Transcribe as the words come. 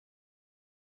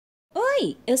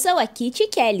Oi, eu sou a Kitty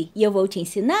Kelly e eu vou te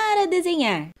ensinar a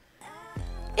desenhar.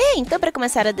 Então para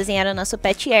começar a desenhar o nosso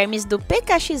Pet Hermes do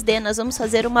PKXD, nós vamos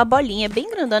fazer uma bolinha bem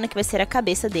grandona que vai ser a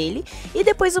cabeça dele e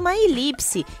depois uma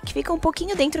elipse, que fica um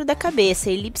pouquinho dentro da cabeça.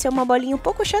 A elipse é uma bolinha um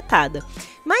pouco achatada.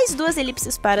 Mais duas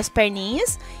elipses para as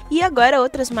perninhas e agora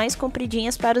outras mais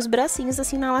compridinhas para os bracinhos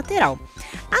assim na lateral.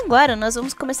 Agora nós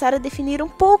vamos começar a definir um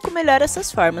pouco melhor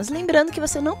essas formas, lembrando que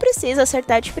você não precisa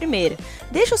acertar de primeira.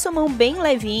 Deixa a sua mão bem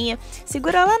levinha,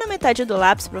 segura lá na metade do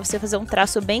lápis para você fazer um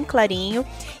traço bem clarinho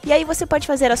e aí você pode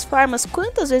fazer as formas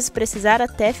quantas vezes precisar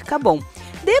até ficar bom.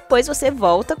 Depois você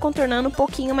volta contornando um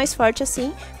pouquinho mais forte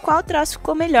assim, qual traço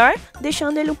ficou melhor,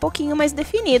 deixando ele um pouquinho mais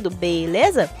definido,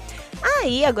 beleza?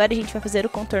 Aí agora a gente vai fazer o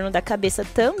contorno da cabeça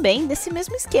também, desse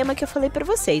mesmo esquema que eu falei pra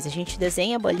vocês. A gente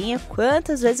desenha a bolinha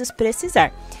quantas vezes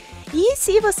precisar. E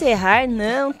se você errar,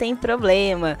 não tem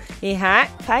problema. Errar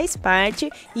faz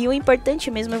parte e o importante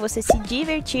mesmo é você se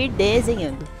divertir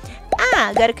desenhando.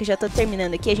 Agora que eu já tô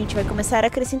terminando aqui, a gente vai começar a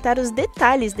acrescentar os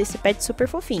detalhes desse pet super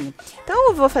fofinho. Então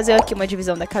eu vou fazer aqui uma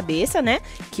divisão da cabeça, né?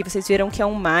 Que vocês viram que é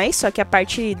um mais, só que a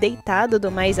parte deitada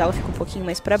do mais ela fica um pouquinho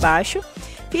mais pra baixo.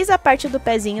 Fiz a parte do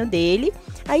pezinho dele.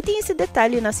 Aí tem esse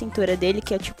detalhe na cintura dele,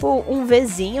 que é tipo um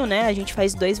Vzinho, né? A gente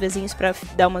faz dois Vzinhos pra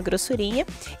dar uma grossurinha.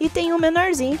 E tem um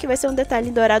menorzinho, que vai ser um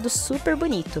detalhe dourado super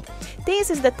bonito. Tem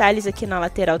esses detalhes aqui na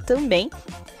lateral também,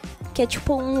 que é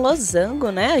tipo um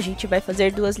losango, né? A gente vai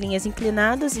fazer duas linhas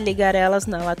inclinadas e ligar elas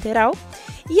na lateral.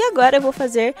 E agora eu vou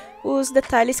fazer os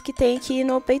detalhes que tem aqui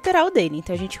no peitoral dele.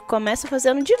 Então a gente começa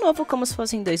fazendo de novo como se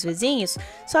fossem dois Vzinhos,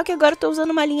 só que agora eu tô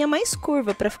usando uma linha mais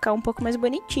curva para ficar um pouco mais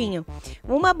bonitinho.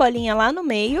 Uma bolinha lá no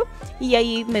meio, e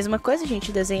aí mesma coisa, a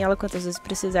gente desenha ela quantas vezes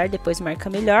precisar, depois marca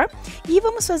melhor. E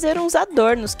vamos fazer uns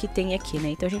adornos que tem aqui, né?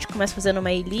 Então a gente começa fazendo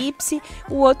uma elipse,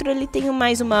 o outro ele tem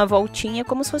mais uma voltinha,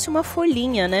 como se fosse uma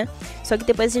folhinha, né? Só que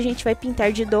depois a gente vai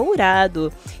pintar de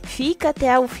dourado. Fica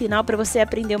até o final para você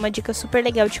aprender uma dica super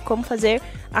legal de como fazer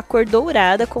a cor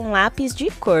dourada com lápis de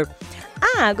cor.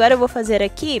 Agora eu vou fazer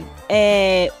aqui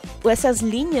essas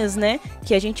linhas, né,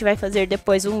 que a gente vai fazer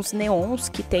depois uns neons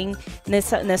que tem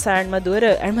nessa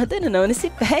armadura não, nesse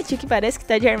pet que parece que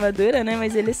tá de armadura, né,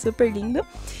 mas ele é super lindo.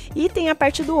 E tem a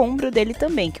parte do ombro dele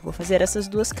também, que eu vou fazer essas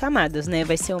duas camadas, né,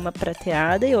 vai ser uma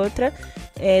prateada e outra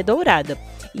dourada.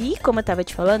 E como eu tava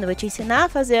te falando, eu vou te ensinar a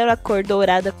fazer a cor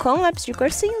dourada com lápis de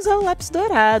cor sem usar o lápis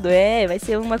dourado, vai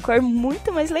ser uma cor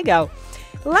muito mais legal.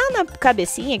 Lá na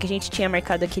cabecinha, que a gente tinha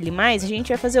marcado aquele mais, a gente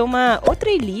vai fazer uma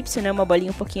outra elipse, né, uma bolinha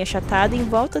um pouquinho achatada em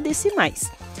volta desse mais.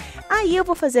 Aí eu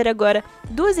vou fazer agora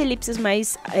duas elipses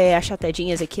mais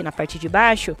achatadinhas aqui na parte de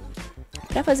baixo,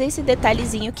 pra fazer esse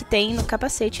detalhezinho que tem no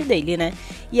capacete dele, né?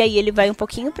 E aí ele vai um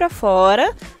pouquinho pra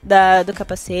fora do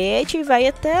capacete e vai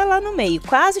até lá no meio,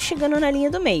 quase chegando na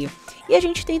linha do meio. E a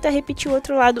gente tenta repetir o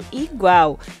outro lado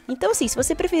igual. Então assim, se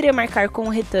você preferir marcar com um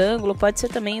retângulo, pode ser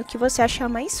também o que você achar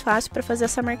mais fácil para fazer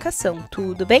essa marcação,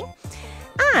 tudo bem?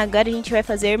 Agora a gente vai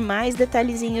fazer mais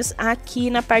detalhezinhos aqui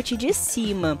na parte de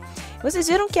cima. Vocês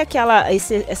viram que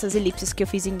essas elipses que eu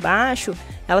fiz embaixo,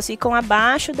 elas ficam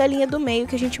abaixo da linha do meio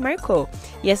que a gente marcou.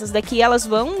 E essas daqui, elas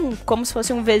vão como se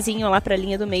fosse um Vzinho lá para a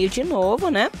linha do meio de novo,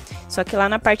 né? Só que lá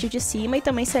na parte de cima e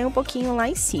também sai um pouquinho lá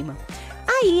em cima.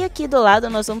 Aí aqui do lado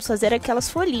nós vamos fazer aquelas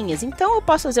folhinhas, então eu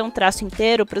posso fazer um traço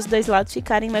inteiro para os dois lados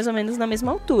ficarem mais ou menos na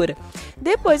mesma altura.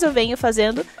 Depois eu venho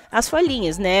fazendo as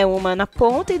folhinhas, né, uma na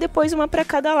ponta e depois uma para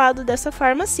cada lado dessa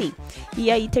forma assim. E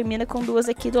aí termina com duas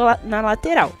aqui na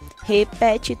lateral.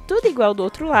 Repete tudo igual do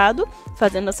outro lado,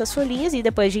 fazendo essas folhinhas e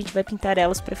depois a gente vai pintar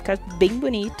elas para ficar bem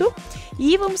bonito.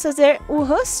 E vamos fazer o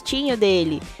rostinho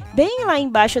dele. Bem lá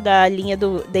embaixo da linha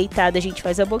deitada a gente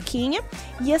faz a boquinha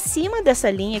e acima dessa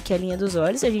linha, que é a linha dos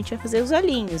olhos, a gente vai fazer os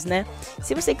olhinhos, né?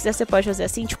 Se você quiser, você pode fazer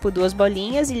assim, tipo duas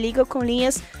bolinhas e liga com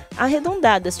linhas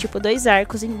arredondadas, tipo dois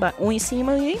arcos, um em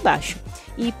cima e um embaixo.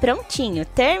 E prontinho,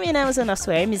 terminamos o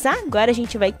nosso Hermes. Agora a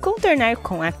gente vai contornar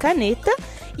com a caneta.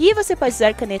 E você pode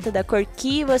usar caneta da cor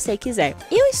que você quiser.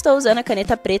 Eu estou usando a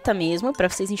caneta preta mesmo, para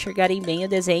vocês enxergarem bem o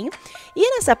desenho.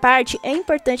 E nessa parte é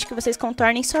importante que vocês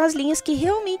contornem só as linhas que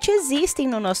realmente existem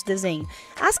no nosso desenho.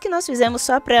 As que nós fizemos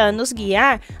só para nos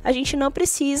guiar, a gente não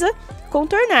precisa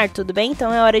contornar, tudo bem?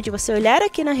 Então é hora de você olhar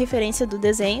aqui na referência do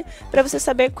desenho para você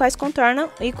saber quais contornam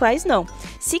e quais não.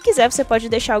 Se quiser, você pode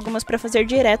deixar algumas para fazer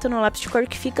direto no lápis de cor,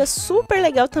 que fica super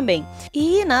legal também.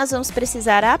 E nós vamos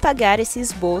precisar apagar esse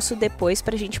esboço depois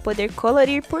para a gente poder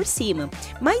colorir por cima.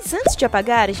 Mas antes de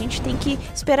apagar, a gente tem que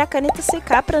esperar a caneta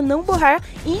secar para não borrar.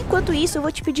 E enquanto isso, eu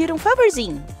vou te pedir um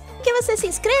favorzinho. Que você se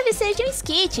inscreva e seja um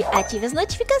Inskit, ative as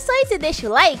notificações e deixa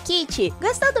o like, Kit.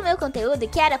 Gostou do meu conteúdo e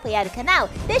quer apoiar o canal?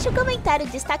 Deixa um comentário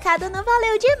destacado no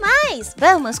Valeu Demais!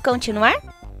 Vamos continuar?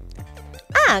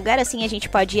 Agora sim a gente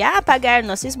pode apagar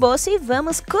nosso esboço e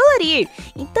vamos colorir.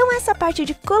 Então essa parte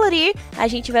de colorir, a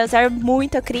gente vai usar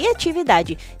muita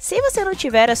criatividade. Se você não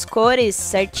tiver as cores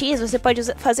certinhas, você pode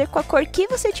fazer com a cor que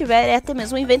você tiver e até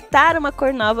mesmo inventar uma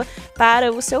cor nova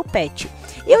para o seu pet.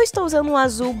 Eu estou usando um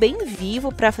azul bem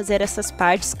vivo para fazer essas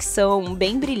partes que são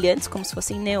bem brilhantes, como se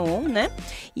fossem neon, né?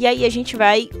 E aí a gente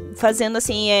vai fazendo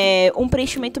assim, um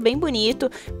preenchimento bem bonito.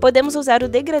 Podemos usar o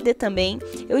degradê também.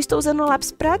 Eu estou usando um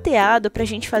lápis prateado para a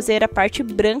gente fazer a parte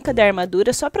branca da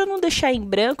armadura. Só para não deixar em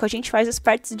branco, a gente faz as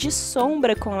partes de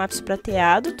sombra com o lápis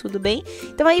prateado, tudo bem?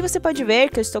 Então aí você pode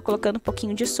ver que eu estou colocando um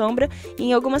pouquinho de sombra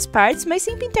em algumas partes, mas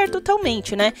sem pintar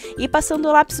totalmente, né? E passando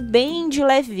o lápis bem de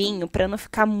levinho, para não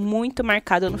ficar muito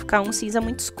marcado, não ficar um cinza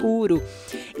muito escuro.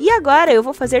 E agora eu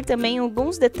vou fazer também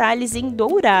alguns detalhes em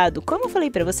dourado. Como eu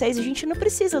falei para vocês, a gente não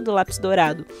precisa do lápis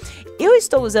dourado. Eu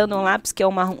estou usando um lápis que é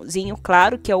um marronzinho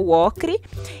claro, que é o ocre,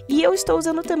 e eu estou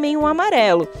usando também um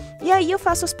amarelo. E aí eu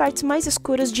faço as partes mais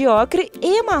escuras de ocre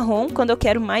e marrom. Quando eu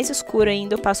quero mais escuro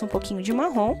ainda, eu passo um pouquinho de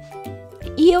marrom.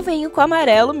 E eu venho com o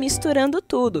amarelo misturando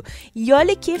tudo. E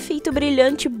olha que efeito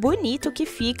brilhante bonito que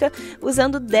fica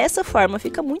usando dessa forma.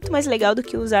 Fica muito mais legal do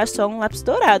que usar só um lápis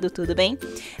dourado, tudo bem?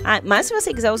 Mas se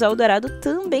você quiser usar o dourado,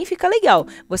 também fica legal.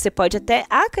 Você pode até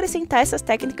acrescentar essas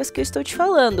técnicas que eu estou te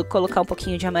falando. Colocar um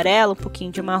pouquinho de amarelo, um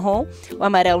pouquinho de marrom. O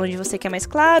amarelo onde você quer mais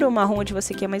claro, o marrom onde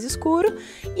você quer mais escuro.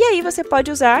 E aí você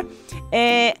pode usar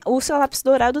o seu lápis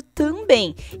dourado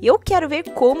também. Eu quero ver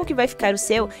como que vai ficar o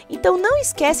seu. Então não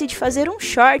esquece de fazer um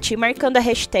short marcando a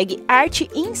hashtag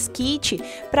 @InsKit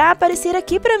para aparecer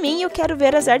aqui para mim. Eu quero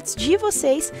ver as artes de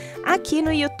vocês aqui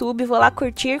no YouTube. Vou lá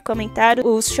curtir, comentar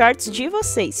os shorts de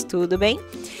vocês, tudo bem?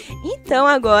 Então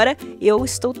agora eu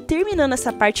estou terminando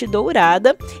essa parte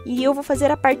dourada e eu vou fazer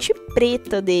a parte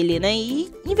preta dele, né? E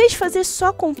em vez de fazer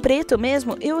só com preto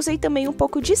mesmo, eu usei também um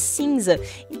pouco de cinza.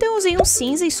 Então eu usei um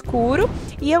cinza escuro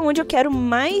e aonde eu quero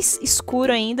mais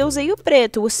escuro ainda, eu usei o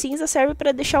preto. O cinza serve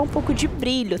para deixar um pouco de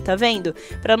brilho, tá vendo?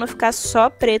 Para não ficar só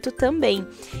preto também.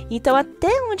 Então até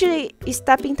onde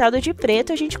está pintado de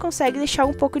preto, a gente consegue deixar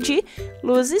um pouco de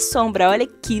luz e sombra. Olha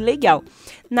que legal!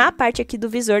 Na parte aqui do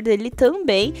visor dele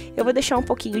também, eu vou deixar um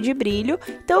pouquinho de brilho.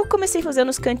 Então eu comecei fazendo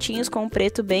os cantinhos com um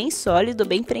preto bem sólido,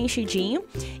 bem preenchidinho.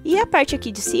 E a parte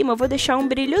aqui de cima eu vou deixar um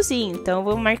brilhozinho. Então eu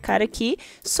vou marcar aqui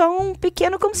só um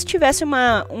pequeno, como se tivesse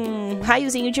um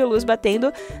raiozinho de luz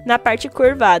batendo na parte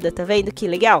curvada, tá vendo que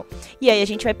legal? E aí a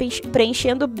gente vai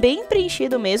preenchendo bem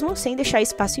preenchido mesmo, sem deixar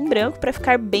espaço em branco para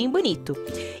ficar bem bonito.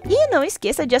 E não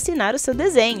esqueça de assinar o seu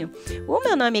desenho. O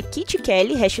meu nome é Kitty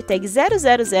Kelly, hashtag 000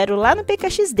 lá no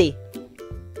PKXD.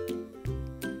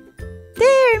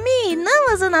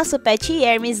 Terminamos o nosso Pet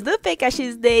Hermes do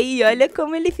PKXD e olha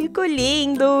como ele ficou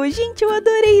lindo. Gente, eu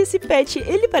adorei esse pet.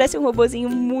 Ele parece um robozinho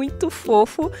muito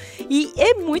fofo e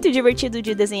é muito divertido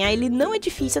de desenhar. Ele não é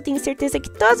difícil, eu tenho certeza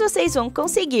que todos vocês vão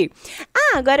conseguir.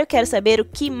 Agora eu quero saber o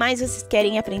que mais vocês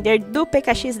querem aprender do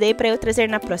PKXD para eu trazer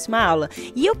na próxima aula.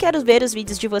 E eu quero ver os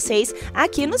vídeos de vocês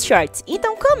aqui nos shorts.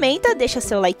 Então comenta, deixa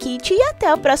seu like e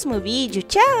até o próximo vídeo.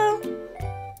 Tchau!